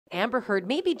Amber Heard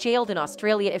may be jailed in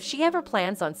Australia if she ever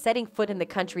plans on setting foot in the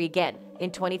country again. In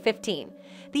 2015,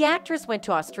 the actress went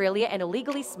to Australia and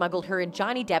illegally smuggled her and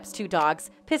Johnny Depp's two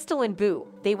dogs, Pistol and Boo.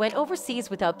 They went overseas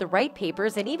without the right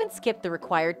papers and even skipped the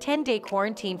required 10-day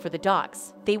quarantine for the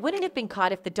dogs. They wouldn't have been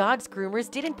caught if the dogs'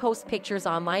 groomers didn't post pictures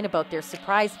online about their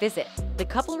surprise visit. The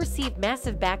couple received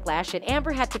massive backlash and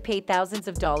Amber had to pay thousands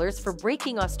of dollars for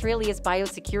breaking Australia's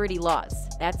biosecurity laws.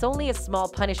 That's only a small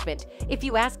punishment. If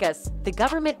you ask us, the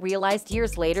government realized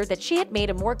years later that she had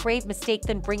made a more grave mistake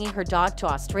than bringing her dog to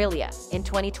Australia. In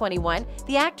 2021,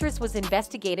 the actress was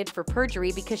investigated for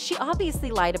perjury because she obviously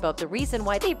lied about the reason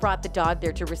why they brought the dog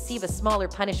there to receive a smaller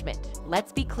punishment.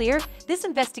 Let's be clear, this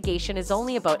investigation is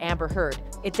only about Amber Heard.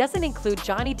 It doesn't include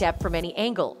Johnny Depp from any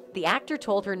angle. The actor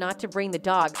told her not to bring the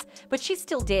dogs, but she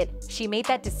still did. She made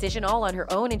that decision all on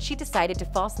her own and she decided to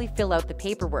falsely fill out the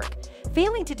paperwork,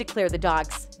 failing to declare the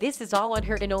dogs. This is all on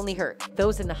her and only her.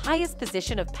 Those in the highest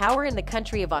position of power in the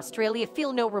country of Australia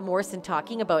feel no remorse in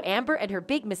talking about Amber and her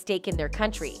big mistake in their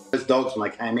country. Those dogs, when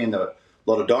they came in, there were a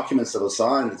lot of documents that were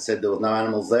signed that said there was no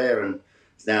animals there, and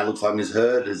now it looks like Ms.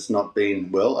 Heard has not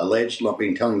been, well, alleged, not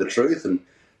been telling the truth, and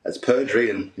that's perjury,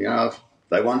 and, you know, if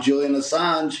they want Julian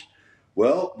Assange,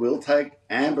 well, we'll take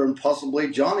Amber and possibly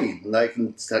Johnny, and they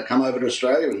can come over to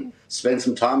Australia and spend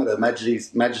some time at Her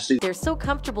Majesty. They're so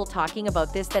comfortable talking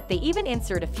about this that they even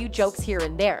insert a few jokes here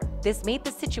and there. This made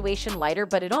the situation lighter,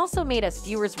 but it also made us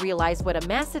viewers realize what a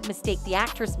massive mistake the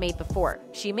actress made before.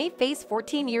 She may face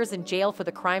 14 years in jail for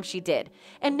the crime she did,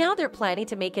 and now they're planning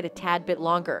to make it a tad bit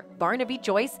longer. Barnaby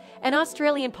Joyce, an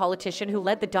Australian politician who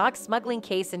led the dog smuggling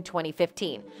case in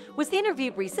 2015, was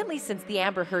interviewed recently since the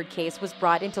Amber Heard case was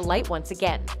brought into light once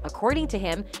again. According to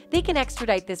him, they can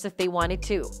extradite this if they wanted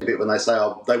to. When they say,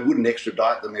 oh, they wouldn't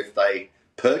extradite them if they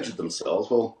perjured themselves,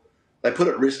 well, they put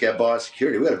at risk our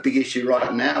biosecurity. We've got a big issue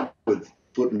right now with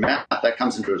foot and mouth. That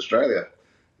comes into Australia.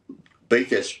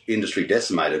 Beef industry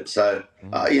decimated. So,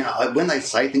 you know, when they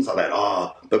say things like that,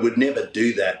 oh, but we'd never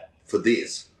do that for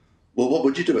this. Well, what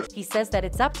would you do? He says that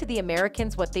it's up to the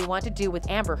Americans what they want to do with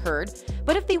Amber Heard,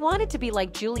 but if they want it to be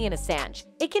like Julian Assange,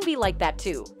 it can be like that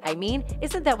too. I mean,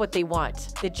 isn't that what they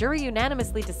want? The jury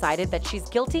unanimously decided that she's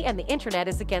guilty and the internet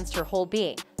is against her whole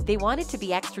being. They wanted to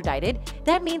be extradited.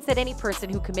 That means that any person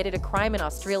who committed a crime in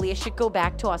Australia should go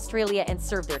back to Australia and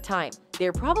serve their time.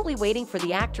 They're probably waiting for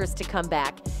the actress to come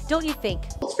back, don't you think?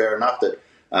 It's fair enough that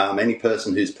any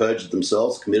person who's perjured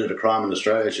themselves, committed a crime in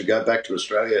Australia, should go back to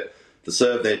Australia to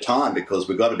serve their time, because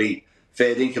we've got to be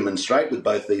fair dinkum and straight with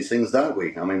both these things, don't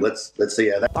we? I mean, let's see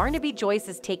how that... Barnaby Joyce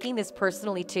is taking this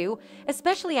personally too,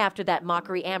 especially after that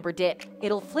mockery Amber did.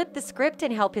 It'll flip the script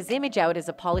and help his image out as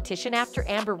a politician after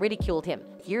Amber ridiculed him.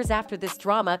 Years after this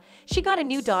drama, she got a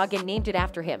new dog and named it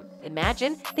after him.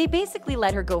 Imagine, they basically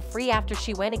let her go free after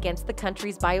she went against the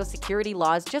country's biosecurity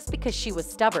laws just because she was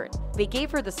stubborn. They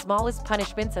gave her the smallest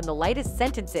punishments and the lightest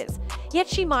sentences, yet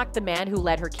she mocked the man who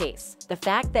led her case. The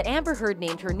fact that Amber Heard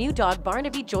named her new dog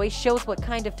Barnaby Joyce shows what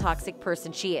kind of toxic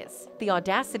person she is. The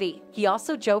audacity. He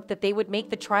also joked that they would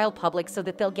make the trial public so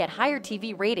that they'll get higher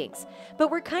TV ratings, but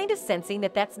we're kind of sensing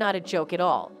that that's not a joke at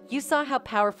all. You saw how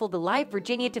powerful the live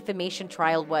Virginia defamation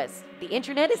trial was. The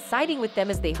internet is siding with them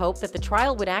as they hope that the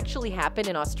trial would actually happen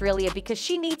in Australia because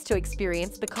she needs to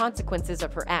experience the consequences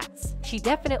of her acts. She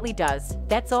definitely does.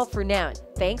 That's all for now.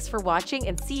 Thanks for watching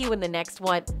and see you in the next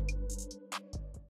one.